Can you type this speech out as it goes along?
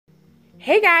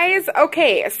Hey guys,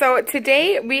 okay, so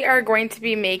today we are going to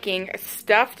be making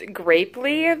stuffed grape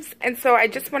leaves, and so I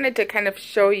just wanted to kind of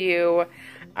show you,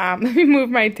 let me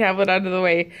move my tablet out of the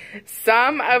way,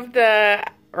 some of the,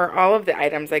 or all of the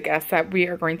items I guess that we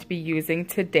are going to be using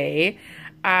today.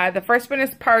 The first one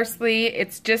is parsley.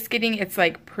 It's just getting its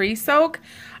like pre-soak.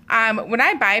 When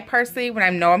I buy parsley, when I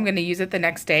know I'm going to use it the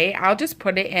next day, I'll just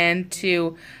put it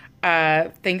into a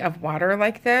thing of water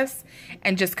like this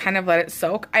and just kind of let it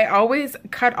soak. I always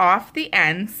cut off the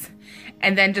ends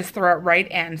and then just throw it right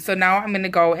in. So now I'm going to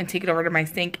go and take it over to my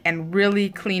sink and really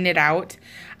clean it out,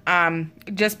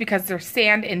 just because there's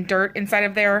sand and dirt inside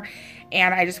of there,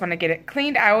 and I just want to get it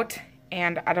cleaned out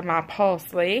and out of my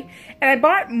parsley. And I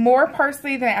bought more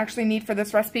parsley than I actually need for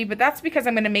this recipe, but that's because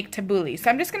I'm going to make tabbouleh. So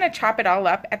I'm just going to chop it all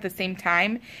up at the same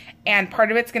time, and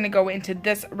part of it's going to go into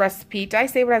this recipe. Did I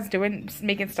say what I was doing?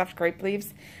 Making stuffed grape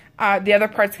leaves. The other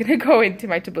part's going to go into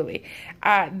my tabbouleh.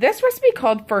 This recipe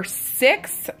called for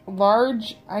 6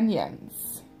 large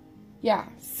onions. Yeah,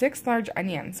 6 large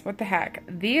onions. What the heck?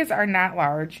 These are not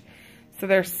large. So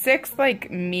there's 6 like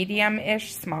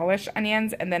medium-ish, smallish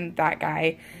onions, and then that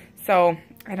guy. So,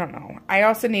 I don't know. I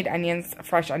also need onions,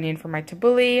 fresh onion for my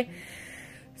tabbouleh.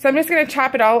 So I'm just going to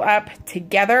chop it all up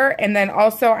together. And then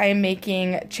also I am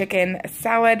making chicken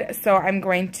salad. So I'm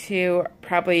going to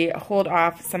probably hold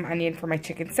off some onion for my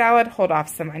chicken salad, hold off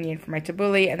some onion for my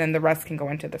tabbouleh, and then the rest can go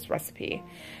into this recipe.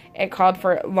 It called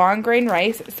for long grain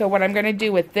rice. So what I'm going to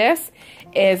do with this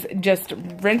is just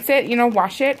rinse it, you know,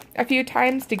 wash it a few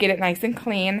times to get it nice and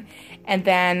clean. And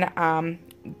then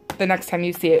the next time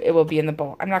you see it, it will be in the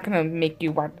bowl. I'm not going to make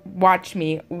you watch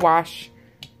me wash,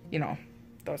 you know,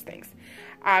 those things.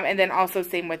 And then also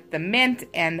same with the mint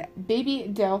and baby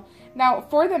dill. Now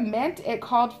for the mint, it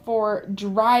called for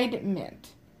dried mint.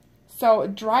 So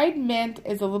dried mint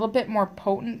is a little bit more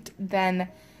potent than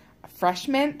fresh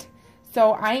mint.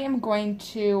 So I am going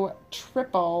to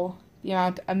triple the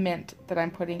amount of mint that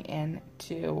I'm putting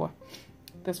into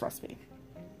this recipe.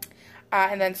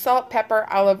 And then salt, pepper,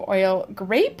 olive oil,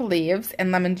 grape leaves,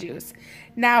 and lemon juice.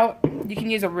 Now, you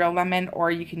can use a real lemon or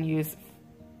you can use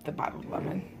the bottled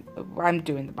lemon. I'm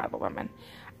doing the bottled lemon.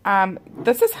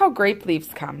 This is how grape leaves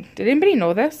come. Did anybody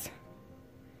know this?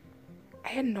 I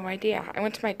had no idea. I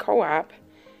went to my co-op,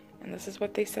 and this is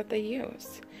what they said they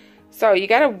use. So, you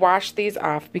got to wash these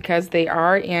off because they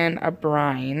are in a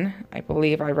brine. I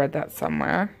believe I read that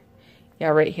somewhere. Yeah,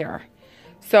 right here.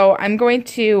 So I'm going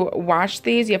to wash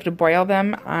these. You have to boil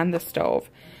them on the stove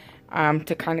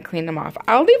to kind of clean them off.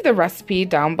 I'll leave the recipe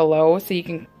down below so you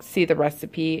can see the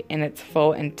recipe in its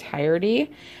full entirety.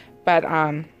 But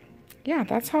yeah,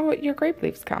 that's how your grape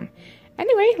leaves come.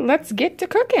 Anyway, let's get to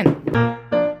cooking.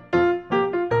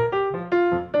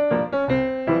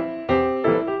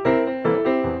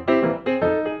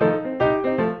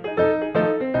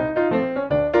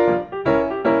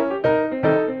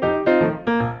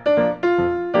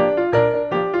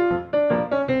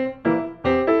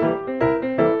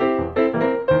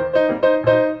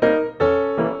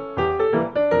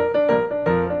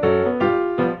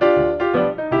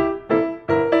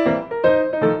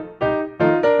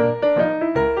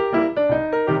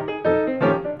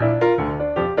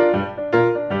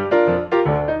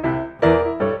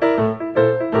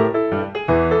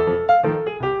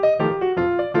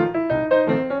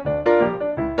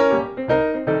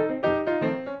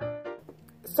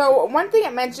 So one thing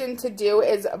it mentioned to do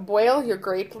is boil your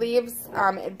grape leaves,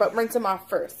 but rinse them off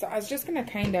first. So I was just going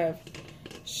to kind of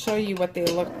show you what they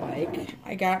look like.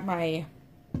 I got a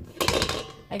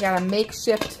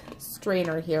makeshift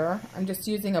strainer here. I'm just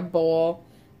using a bowl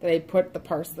that I put the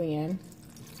parsley in.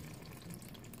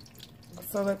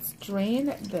 So let's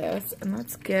drain this and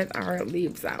let's get our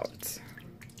leaves out.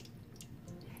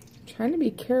 I'm trying to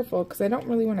be careful because I don't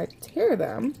really want to tear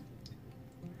them.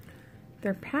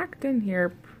 They're packed in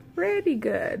here pretty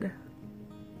good.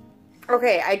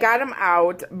 Okay, I got them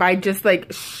out by just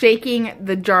like shaking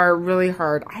the jar really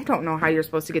hard. I don't know how you're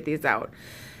supposed to get these out.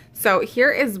 So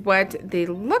here is what they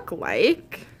look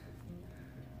like.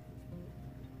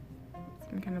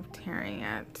 I'm kind of tearing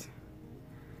it.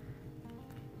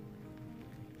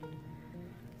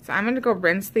 So I'm going to go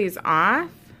rinse these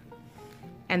off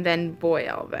and then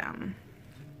boil them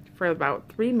for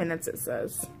about 3 minutes, it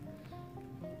says.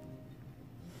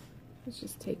 Let's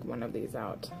just take one of these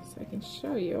out so I can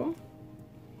show you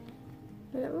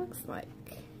what it looks like.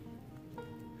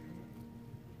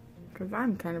 Because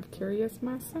I'm kind of curious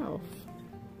myself.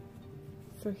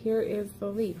 So here is the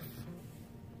leaf.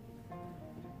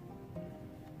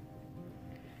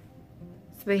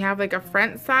 So they have like a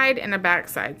front side and a back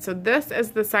side. So this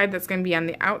is the side that's going to be on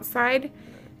the outside,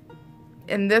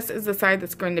 and this is the side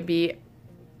that's going to be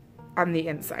on the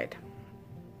inside.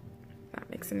 If that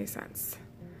makes any sense.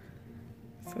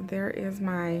 So there is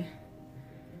my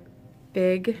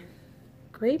big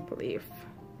grape leaf.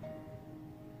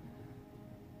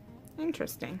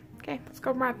 Interesting. Okay, let's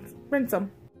go rinse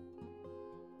them.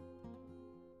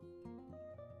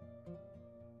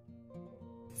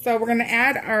 So we're gonna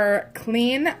add our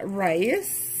clean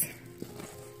rice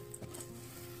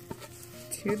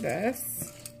to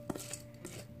this.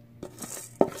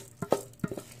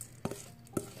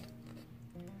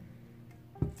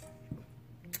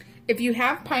 If you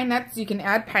have pine nuts, you can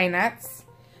add pine nuts.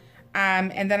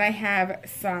 And then I have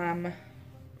some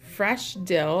fresh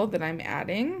dill that I'm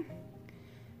adding.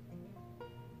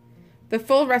 The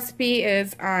full recipe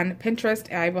is on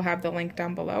Pinterest. I will have the link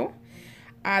down below.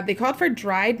 They called for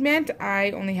dried mint.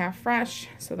 I only have fresh,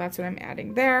 so that's what I'm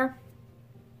adding there.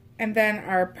 And then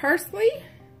our parsley.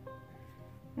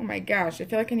 Oh my gosh, I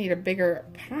feel like I need a bigger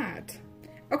pot.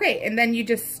 Okay, and then you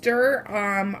just stir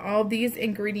all these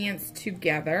ingredients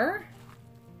together.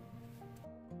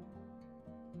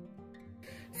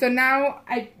 So now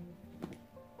I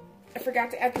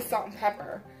forgot to add the salt and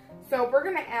pepper. So we're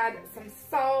gonna add some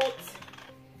salt.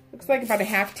 Looks like about a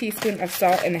 ½ teaspoon of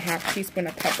salt and a ½ teaspoon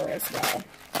of pepper as well.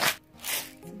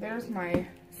 So there's my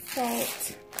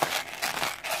salt.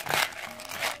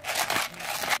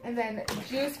 And then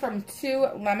juice from 2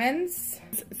 lemons.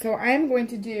 So I'm going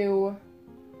to do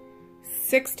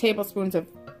 6 tablespoons of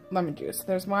lemon juice.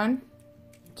 There's 1,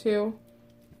 2,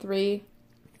 3,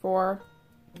 4,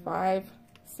 5,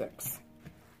 6.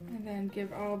 And then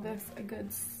give all this a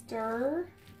good stir.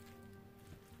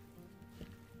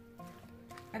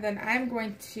 And then I'm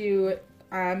going to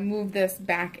move this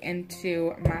back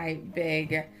into my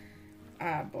big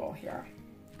bowl here.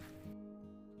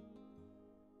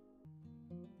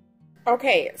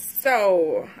 Okay,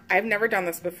 so I've never done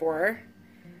this before,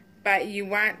 but you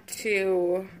want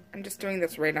to, I'm just doing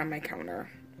this right on my counter.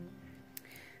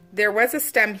 There was a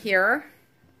stem here.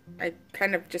 I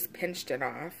kind of just pinched it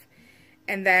off.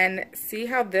 And then see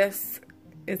how this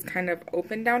is kind of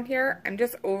open down here? I'm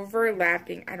just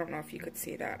overlapping. I don't know if you could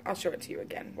see that. I'll show it to you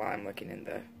again while I'm looking in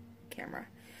the camera.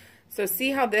 So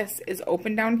see how this is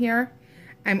open down here?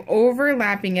 I'm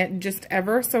overlapping it just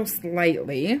ever so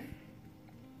slightly.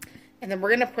 And then we're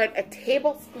going to put a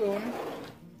tablespoon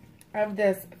of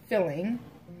this filling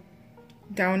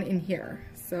down in here.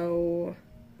 So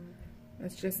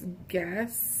let's just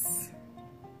guess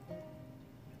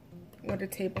what a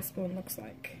tablespoon looks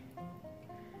like.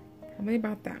 Probably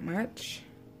about that much.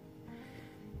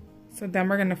 So then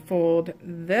we're going to fold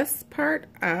this part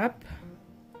up,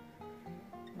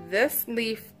 this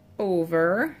leaf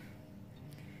over,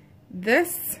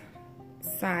 this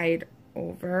side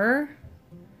over,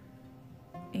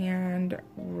 and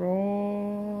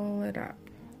roll it up.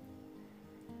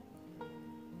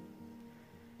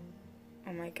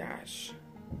 Oh my gosh,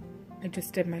 I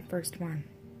just did my first one.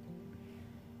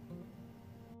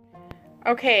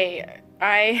 Okay,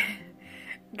 I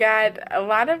got a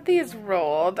lot of these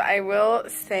rolled. I will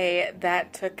say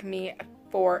that took me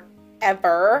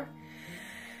forever.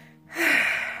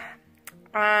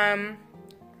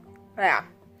 Yeah.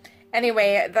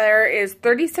 Anyway, there is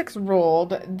 36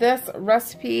 rolled. This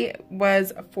recipe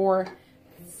was for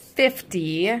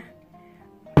 50,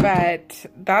 but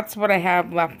that's what I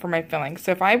have left for my filling.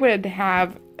 So if I would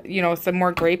have, you know, some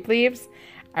more grape leaves,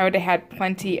 I would have had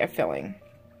plenty of filling.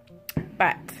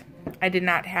 But I did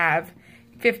not have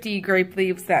 50 grape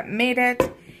leaves that made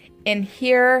it. In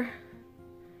here,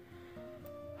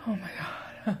 oh my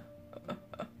God.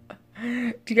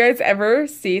 Do you guys ever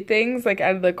see things like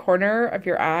out of the corner of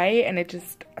your eye and it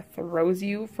just throws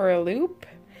you for a loop?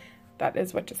 That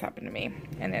is what just happened to me,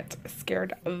 and it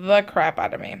scared the crap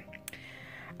out of me.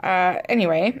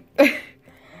 Anyway,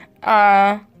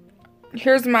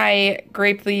 here's my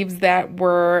grape leaves that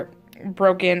were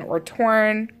broken or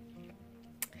torn.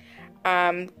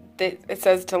 It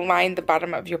says to line the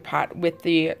bottom of your pot with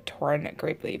the torn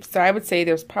grape leaves. So I would say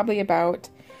there's probably about,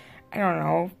 I don't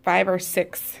know, 5 or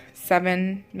 6,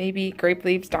 7 maybe grape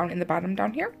leaves down in the bottom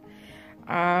down here.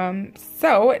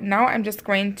 So now I'm just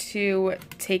going to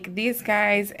take these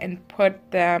guys and put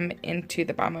them into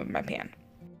the bottom of my pan.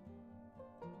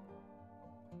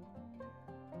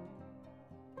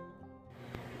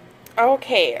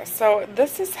 Okay, so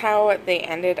this is how they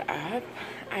ended up.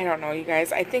 I don't know, you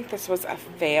guys. I think this was a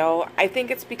fail. I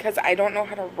think it's because I don't know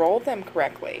how to roll them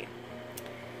correctly.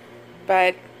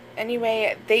 But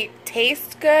anyway, they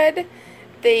taste good.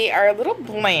 They are a little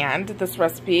bland, this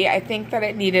recipe. I think that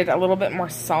it needed a little bit more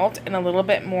salt and a little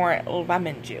bit more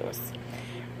lemon juice.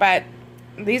 But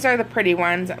these are the pretty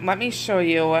ones. Let me show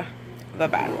you the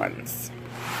bad ones.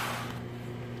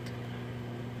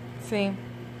 see.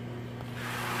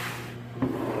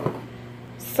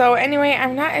 So anyway,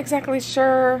 I'm not exactly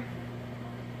sure.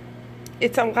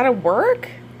 It's a lot of work.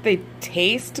 They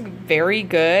taste very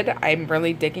good. I'm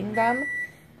really digging them.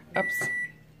 Oops.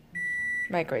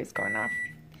 Microwave's going off.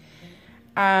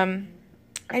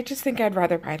 I just think I'd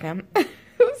rather buy them.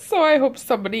 So I hope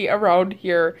somebody around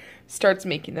here starts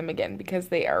making them again because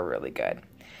they are really good.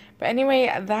 But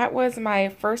anyway, that was my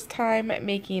first time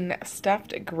making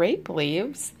stuffed grape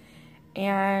leaves.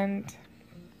 And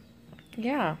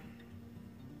yeah.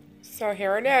 So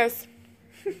here it is.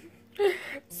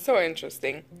 So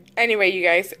interesting. Anyway, you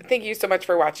guys, thank you so much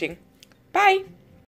for watching. Bye.